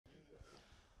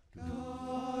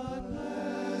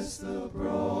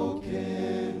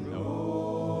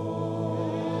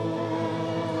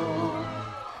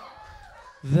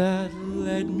that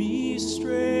led me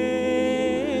straight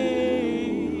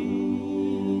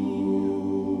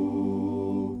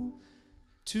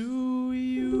to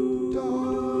you.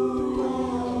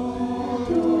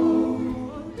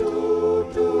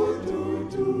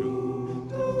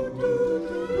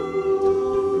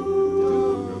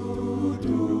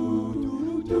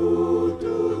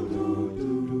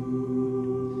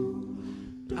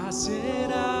 I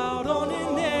set out on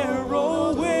a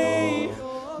narrow way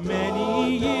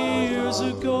many years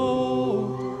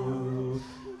ago,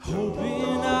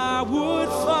 hoping I would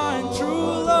find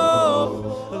true love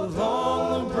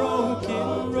along the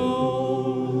broken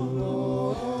road.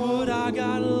 But I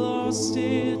got lost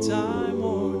a time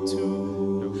or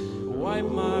two,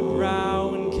 wiped my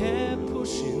brow and kept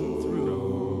pushing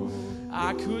through.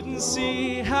 I couldn't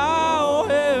see how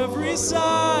every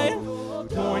sign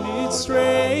pointed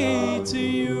straight to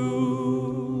you.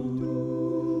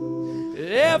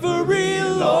 Every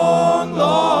long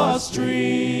lost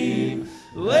dream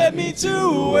led me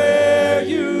to where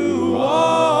you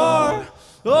are.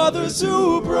 Others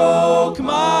who broke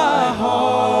my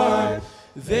heart,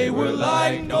 they were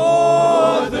like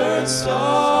northern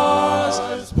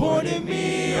stars, pointing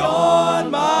me on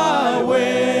my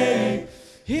way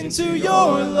into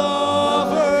your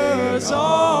lover's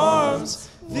arms.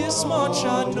 This much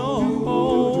I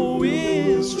know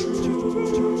is true,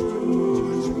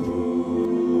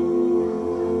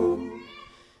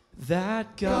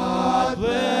 that God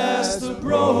bless the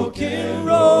broken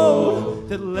road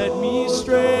that led me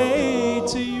straight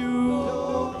to you.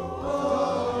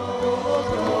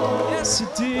 Yes,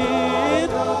 it did.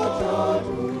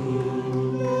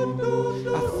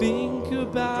 I think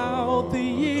about the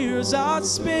years I'd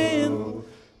spent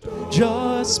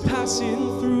just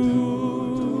passing through.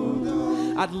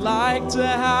 I'd like to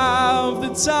have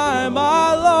the time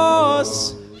I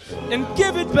lost and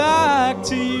give it back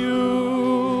to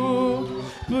you.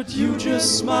 But you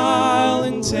just smile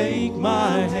and take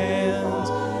my hand.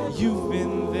 You've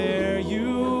been there,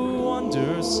 you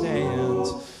understand.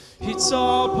 It's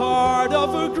all part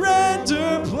of a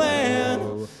grander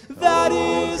plan that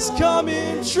is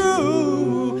coming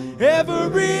true.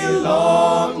 Every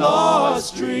long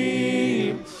lost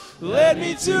dream led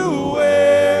me to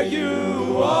where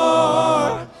you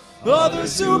are.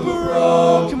 Others who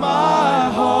broke my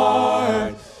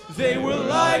heart, they were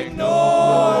like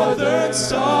northern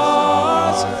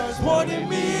stars, pointing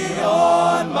me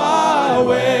on my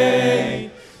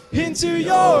way into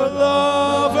your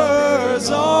lover's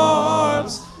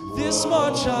arms. This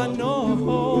much I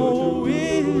know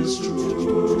is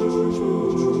true,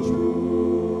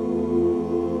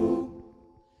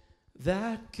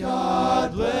 that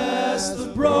God bless the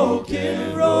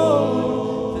broken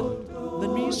road that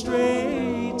led me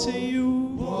straight to you.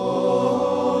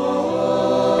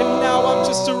 And now I'm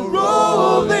just a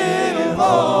rolling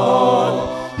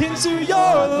along into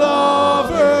your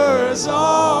lover's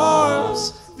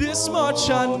arms. This much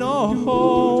I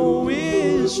know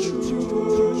is true,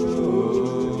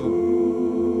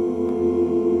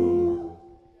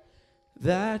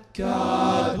 that God